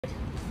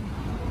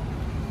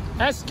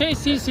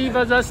SKCC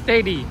versus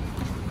Steady.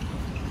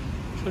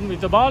 Chun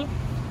with the ball.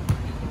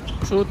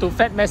 Through to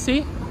Fat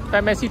Messi.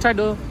 Fat Messi try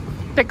to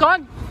take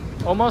on.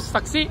 Almost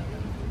succeed.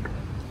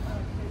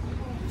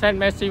 Fat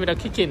Messi with a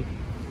kick in.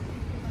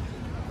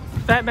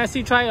 Fat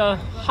Messi try a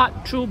hard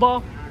through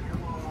ball.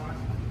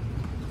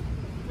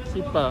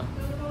 Keeper.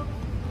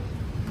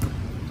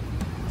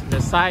 To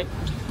the side.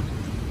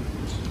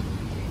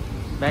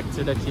 Back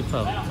to the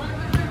keeper.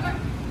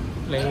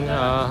 Playing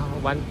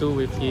 1-2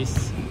 with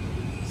his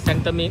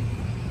center mid.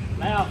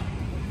 A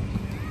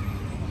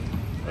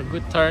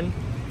good turn.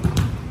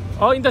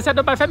 Oh,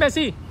 intercepted by Fat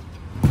Messi.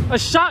 A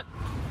shot.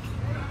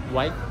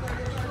 White.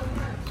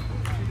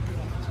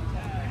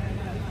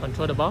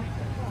 Control the ball.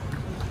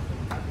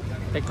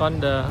 Take on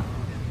the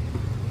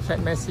Fat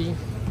Messi.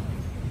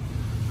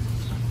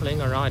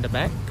 Playing around at the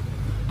back.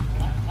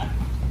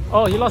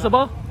 Oh, he lost the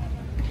ball.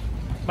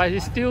 But he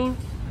still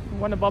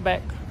won the ball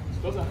back.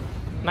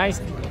 Nice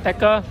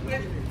tackle.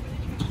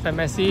 Fat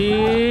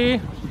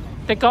Messi.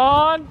 Take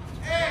on.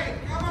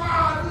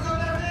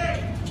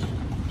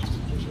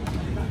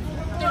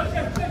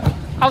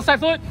 Outside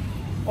foot.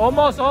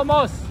 Almost.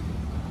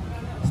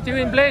 Still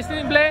in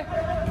play.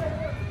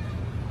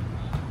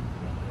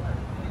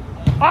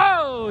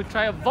 Oh,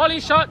 try a volley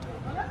shot.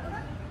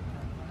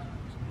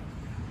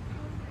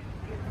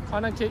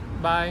 Corner kick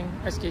by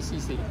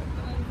SKCC.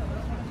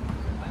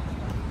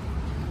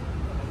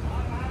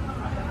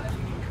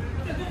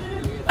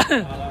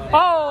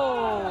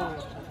 Oh!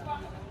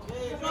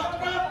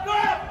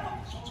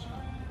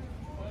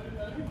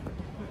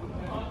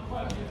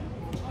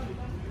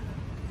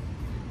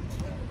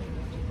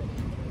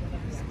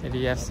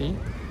 Steady FC.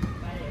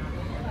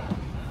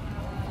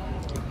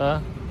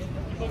 Keeper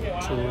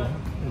to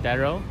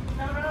Daryl.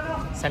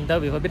 Center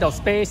with a bit of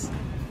space.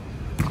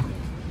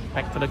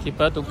 Back to the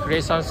keeper to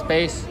create some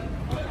space.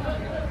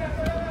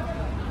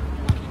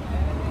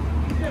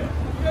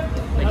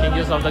 Making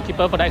use of the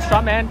keeper for the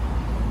extra man.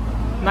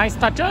 Nice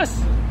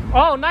touches.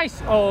 Oh, nice.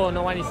 Oh,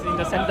 no one is in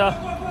the center.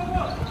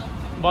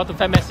 Ball to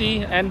Fat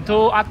Messi and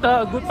to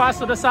Arthur. A good pass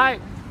to the side.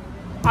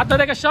 Arthur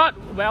take a shot.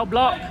 Well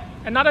blocked.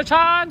 Another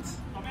chance.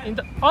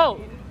 Oh,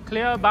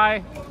 clear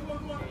by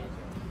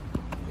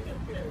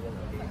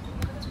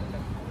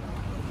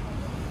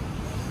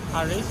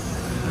Arif.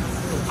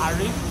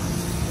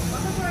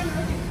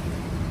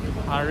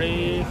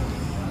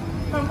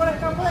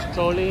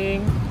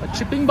 Strolling. A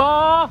chipping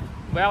ball.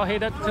 Well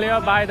headed, clear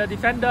by the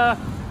defender.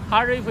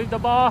 Harif with the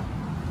ball.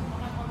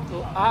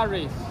 To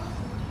Arif.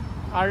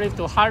 Arif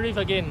to Harif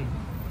again.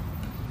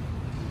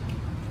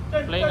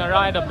 Playing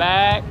around at the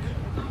back.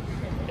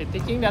 They're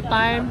taking their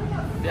time.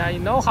 They are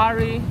in no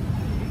hurry.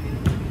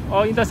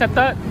 Oh,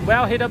 intercepted.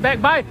 Well headed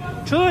back by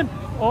Chun.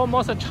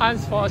 Almost a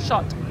chance for a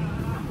shot.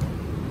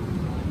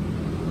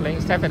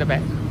 Playing step at the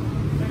back.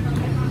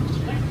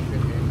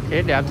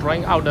 Okay, they are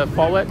throwing out the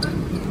forward.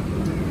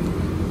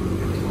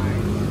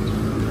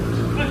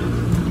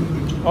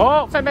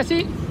 Oh, Fat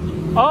Messi.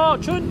 Oh,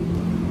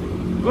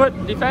 Chun.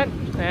 Good defense.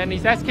 And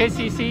it's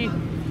SKCC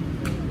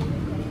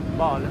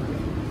ball.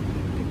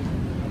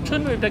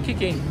 Chun with the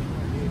kicking.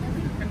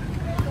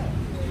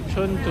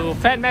 Chun to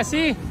Fat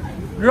Messi.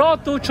 Roll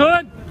to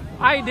Chun.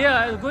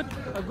 Idea. A good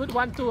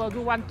 1-2. A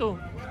good 1-2.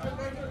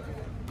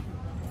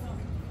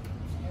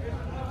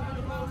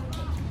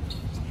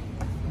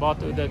 Ball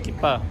to the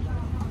keeper.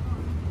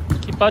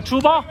 Keeper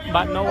through ball,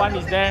 but no one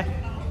is there.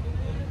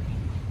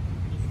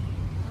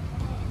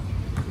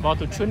 Ball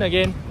to Chun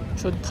again.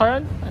 Chun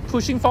turn,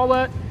 pushing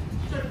forward.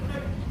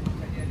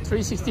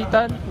 360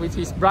 turn with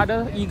his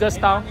brother, eager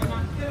style.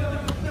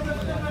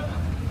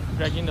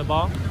 Dragging the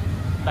ball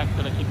back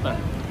to the keeper.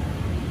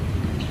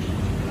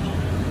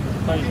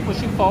 So he's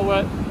pushing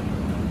forward.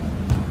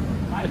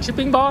 A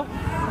chipping ball.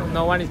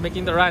 No one is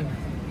making the run.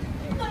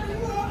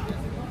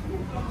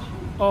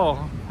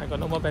 Oh, I got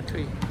no more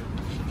battery.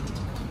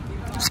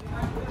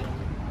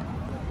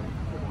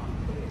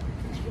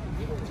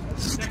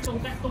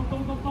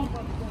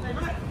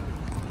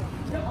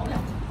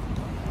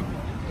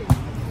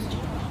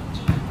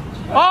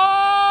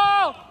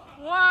 Oh!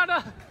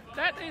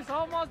 That is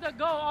almost the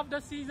goal of the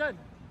season.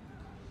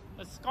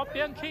 A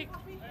scorpion kick.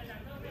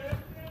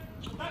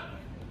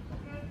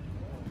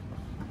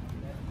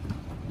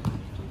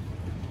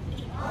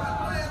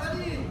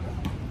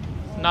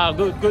 No,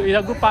 good. It's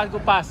a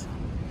good pass.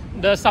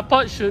 The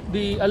support should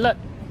be alert.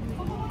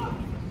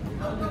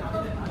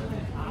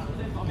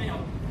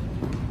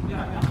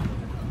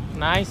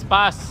 Nice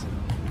pass.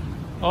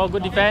 Oh,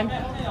 good defense.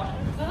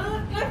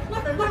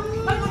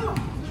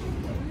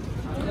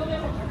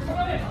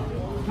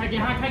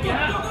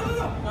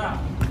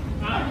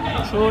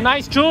 Chu,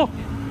 nice Chu.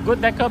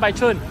 Good tackle by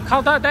Chun.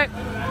 Counter attack.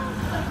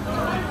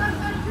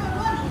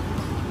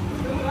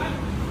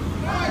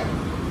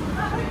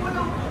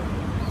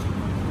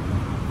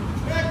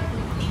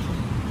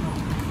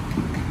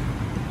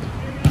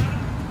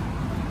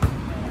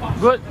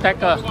 Good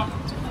tackle.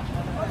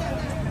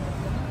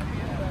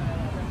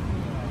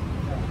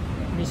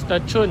 Mr.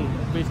 Chun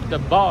with the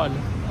ball.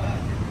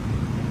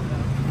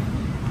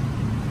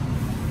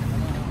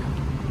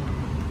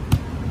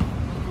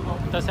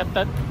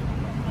 Intercepted.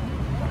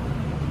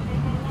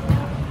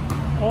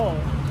 Oh,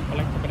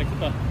 collected by the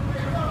keeper.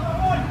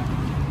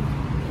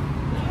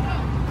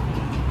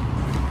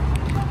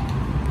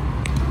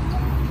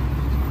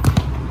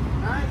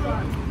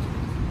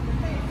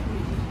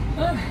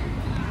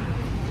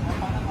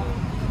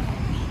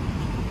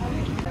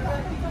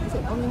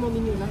 How many more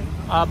minutes?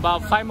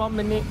 About 5 more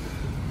minutes.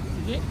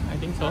 Is it? I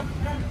think so.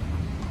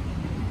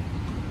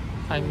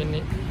 5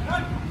 minutes.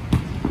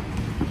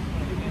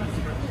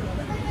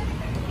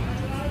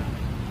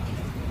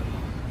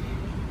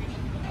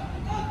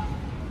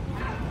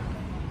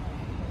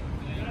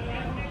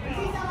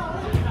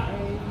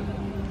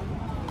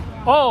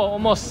 Oh,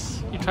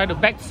 almost. He tried to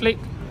back flick.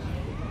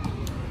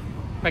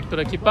 Back to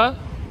the keeper.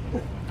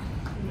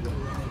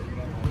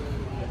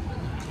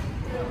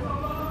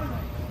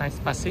 Nice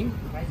passing.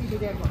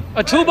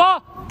 A true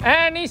ball.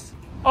 And it's...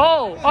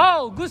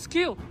 Oh, good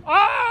skill.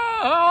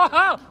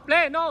 Oh,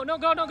 play. No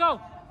go, no go.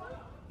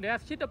 They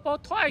have hit the ball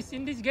twice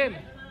in this game.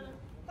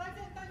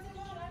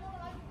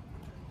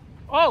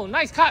 Oh,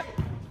 nice cut.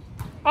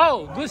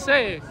 Oh, good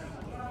save.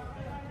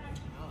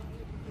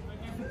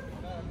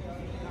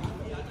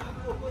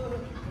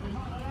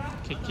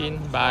 Kick in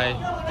by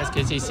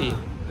SKCC.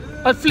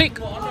 A flick.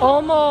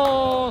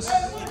 Almost.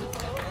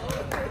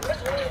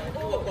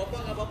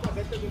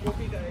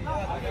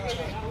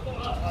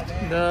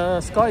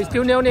 The score is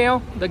still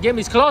 0-0. The game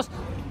is close.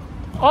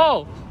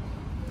 Oh,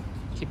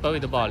 keeper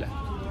with the ball.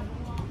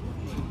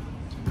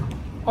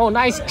 Oh,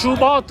 nice through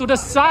ball to the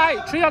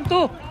side.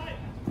 3-on-2.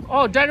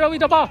 Oh, Daryl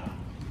with the ball.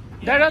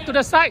 Daryl to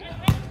the side.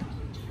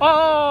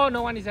 Oh,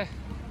 no one is there.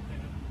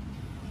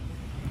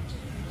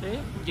 Okay,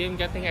 game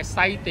getting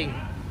exciting.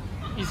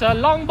 It's a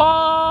long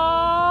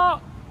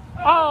ball.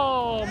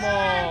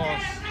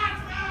 Almost.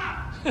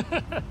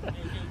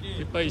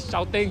 Keeper is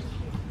shouting.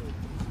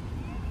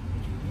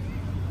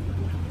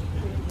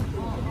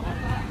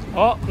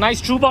 Oh,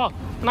 nice through ball.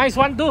 Nice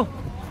 1-2.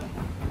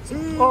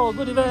 Oh,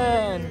 good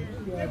event.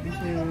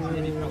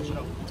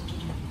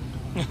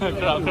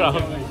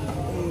 crowd.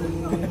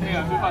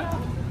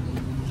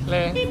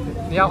 嘞，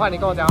你要换，你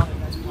跟我讲。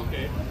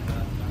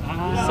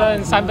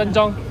剩3分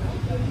钟。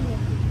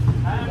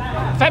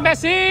Fat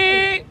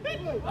Messi.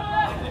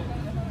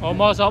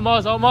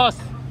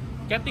 Almost.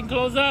 Getting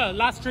closer.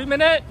 Last 3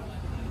 minutes.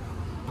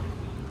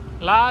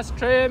 Last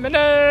 3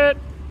 minutes.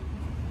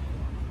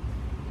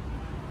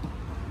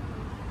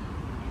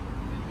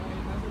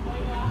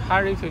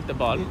 Harry with the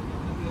ball.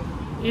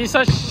 It's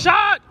a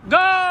shot. Goal!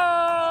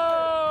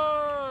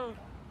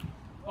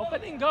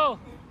 Opening goal.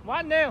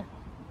 1-0.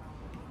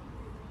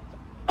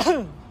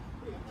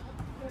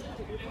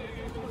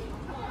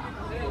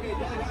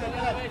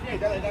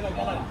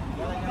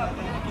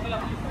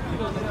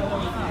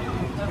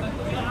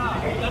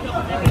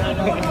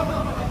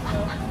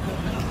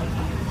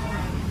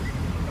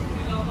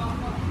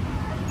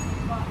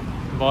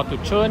 Ball to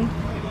Chun.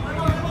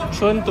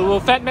 Chun to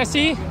Fat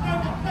Messi.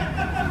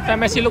 Fat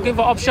Messi looking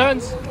for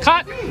options.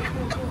 Cut.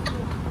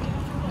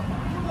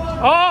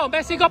 Oh,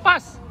 Messi got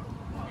pass.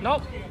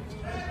 Nope.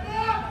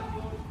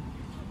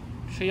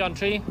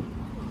 3-on-3.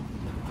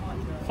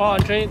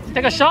 4-on-3.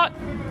 Take a shot.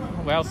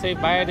 Well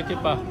saved by the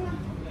keeper.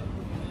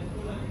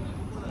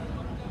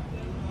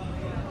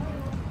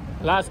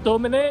 Last 2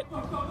 minutes.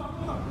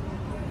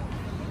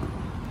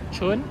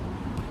 Chun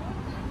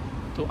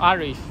to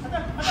Harif.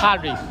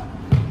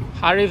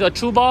 Harif a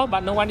true ball,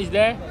 but no one is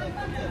there.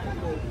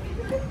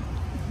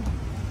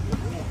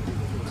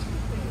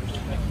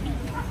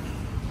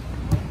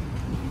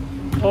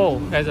 Oh,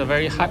 there's a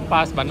very hard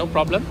pass, but no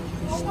problem.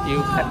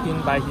 Still tapped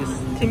in by his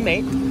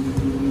teammate.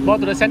 Ball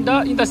to the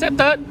center,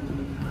 intercepted.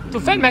 To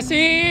Fat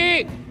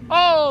Messi.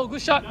 Oh,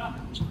 good shot.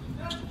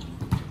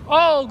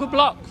 Oh, good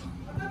block.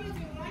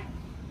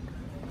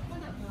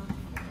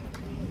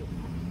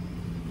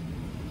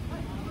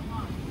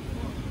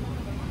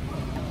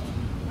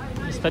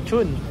 Mr.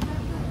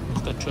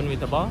 Chun with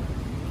the ball.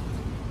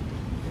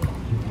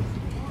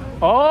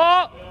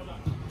 Oh!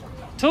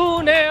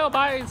 2-0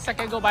 by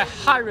second goal by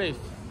Harif.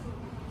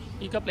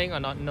 Ika playing or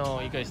not? No,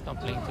 Ika is not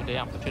playing today,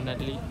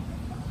 unfortunately.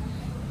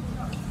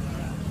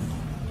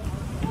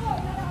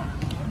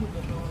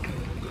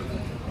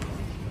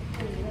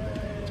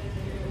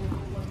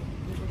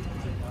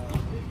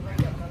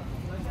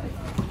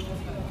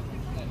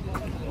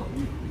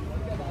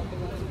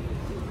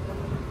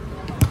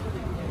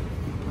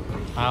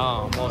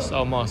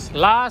 Almost.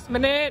 Last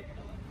minute.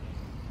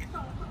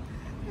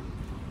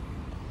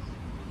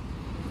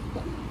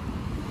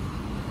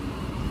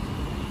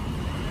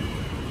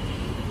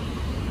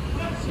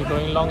 Is he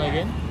going long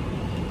again?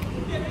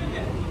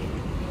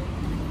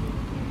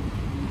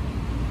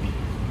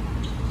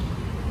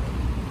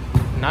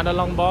 Another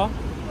long ball.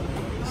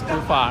 It's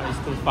too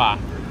far.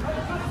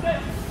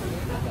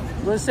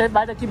 Good save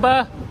by the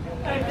keeper.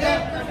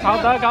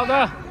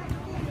 Counter.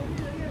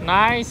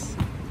 Nice.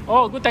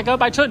 Oh, good tackle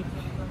by Chun.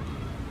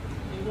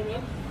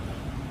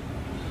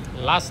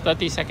 Last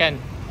 30 seconds.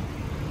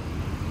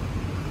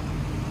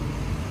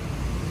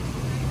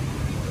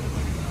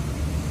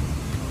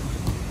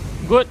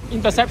 Good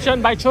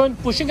interception by Chun,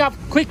 pushing up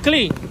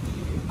quickly.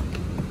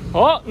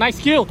 Oh, nice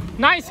kill.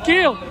 Nice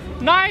kill.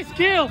 Nice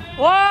kill.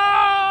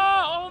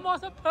 Whoa!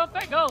 Almost a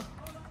perfect goal.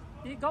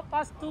 He got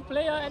past 2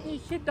 players and he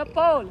hit the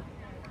pole.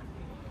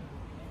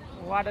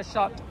 What a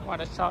shot. What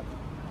a shot.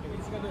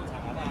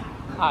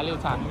 6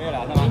场。没有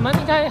了，是吗？你们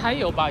应该还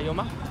有吧？有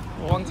吗？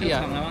我忘记了。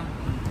6场了吗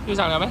？6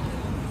场了没？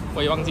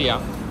我也忘记了。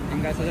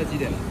应该是在几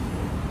点了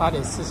？8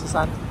点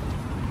43。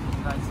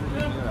应该是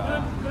6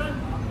了。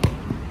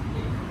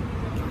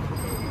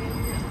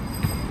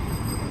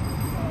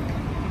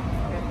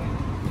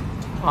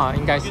啊，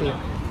应该是。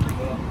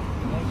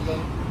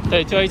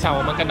对，最后一场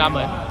我们跟他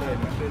们。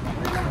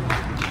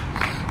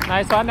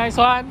Nice one, nice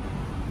one.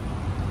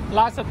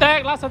 Last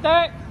attack, last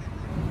attack.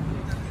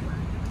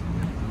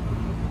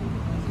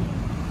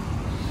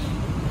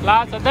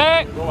 Last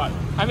attack.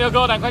 还没有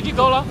goal， 快去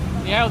goal 了，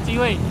你还有机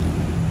会。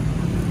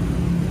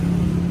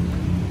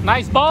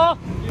Nice ball.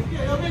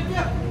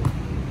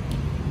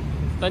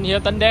 Turn here,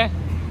 turn there.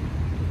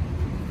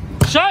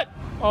 Shot.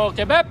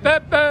 Okay, back.